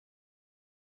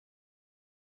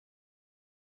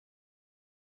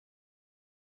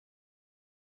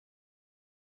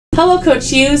Hello, Coach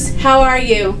Hughes. How are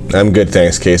you? I'm good,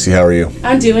 thanks, Casey. How are you?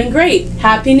 I'm doing great.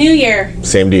 Happy New Year.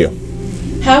 Same to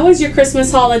you. How was your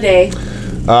Christmas holiday?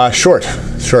 Short.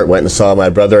 Went and saw my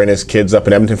brother and his kids up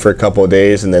in Edmonton for a couple of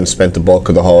days, and then spent the bulk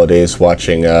of the holidays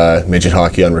watching midget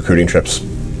hockey on recruiting trips.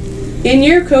 In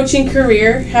your coaching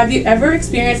career, have you ever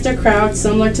experienced a crowd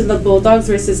similar to the Bulldogs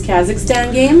versus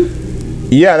Kazakhstan game?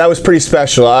 Yeah, that was pretty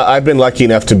special. I've been lucky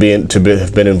enough to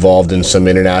have been involved in some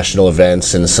international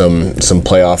events and some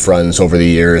playoff runs over the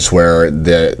years where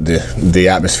the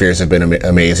atmospheres have been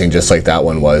amazing, just like that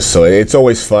one was. So it's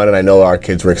always fun, and I know our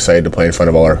kids were excited to play in front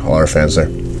of all our fans there.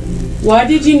 Why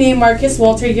did you name Marcus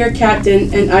Walter your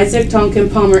captain and Isaac Tonkin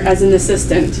Palmer as an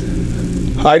assistant?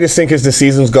 I just think as the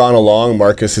season's gone along,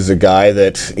 Marcus is a guy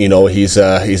that, you know, he's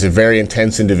a very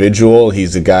intense individual.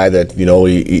 He's a guy that, you know,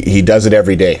 he does it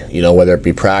every day, you know, whether it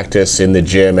be practice, in the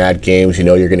gym, at games, you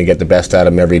know, you're going to get the best out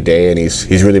of him every day, and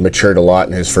he's really matured a lot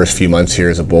in his first few months here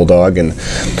as a Bulldog. And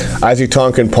Isaac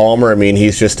Tonkin Palmer, I mean,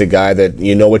 he's just a guy that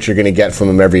you know what you're going to get from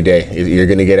him every day. You're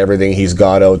going to get everything he's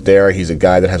got out there. He's a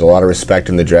guy that has a lot of respect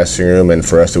in the dressing room, and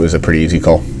for us it was a pretty easy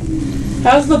call.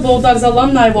 How's the Bulldogs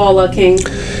alumni wall looking?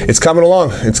 It's coming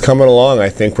along. I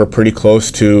think we're pretty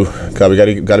close to. God,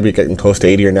 we got to be getting close to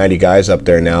 80 or 90 guys up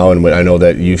there now, and I know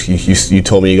that you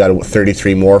told me you got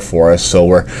 33 more for us. So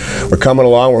we're coming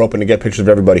along. We're hoping to get pictures of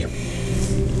everybody.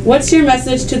 What's your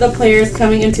message to the players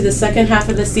coming into the second half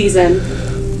of the season?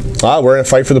 We're in a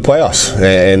fight for the playoffs,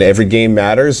 and every game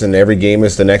matters, and every game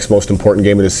is the next most important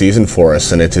game of the season for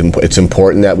us. And it's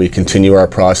important that we continue our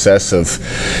process of,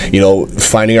 you know,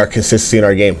 finding our consistency in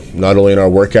our game, not only in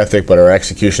our work ethic but our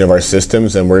execution of our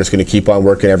systems. And we're just going to keep on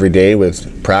working every day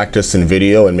with practice and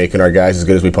video and making our guys as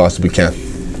good as we possibly can.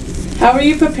 How are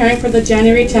you preparing for the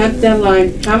January 10th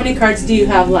deadline? How many cards do you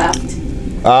have left?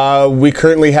 We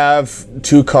currently have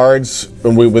 2 cards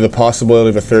with a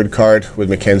possibility of a 3rd card, with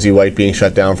Mackenzie White being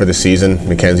shut down for the season.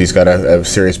 Mackenzie's got a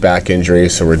serious back injury,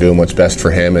 so we're doing what's best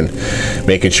for him and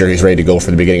making sure he's ready to go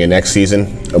for the beginning of next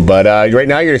season. But right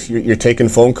now you're taking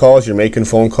phone calls, you're making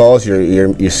phone calls,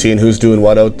 you're seeing who's doing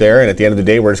what out there, and at the end of the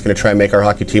day we're just going to try and make our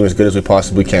hockey team as good as we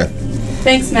possibly can.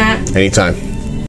 Thanks, Matt. Anytime.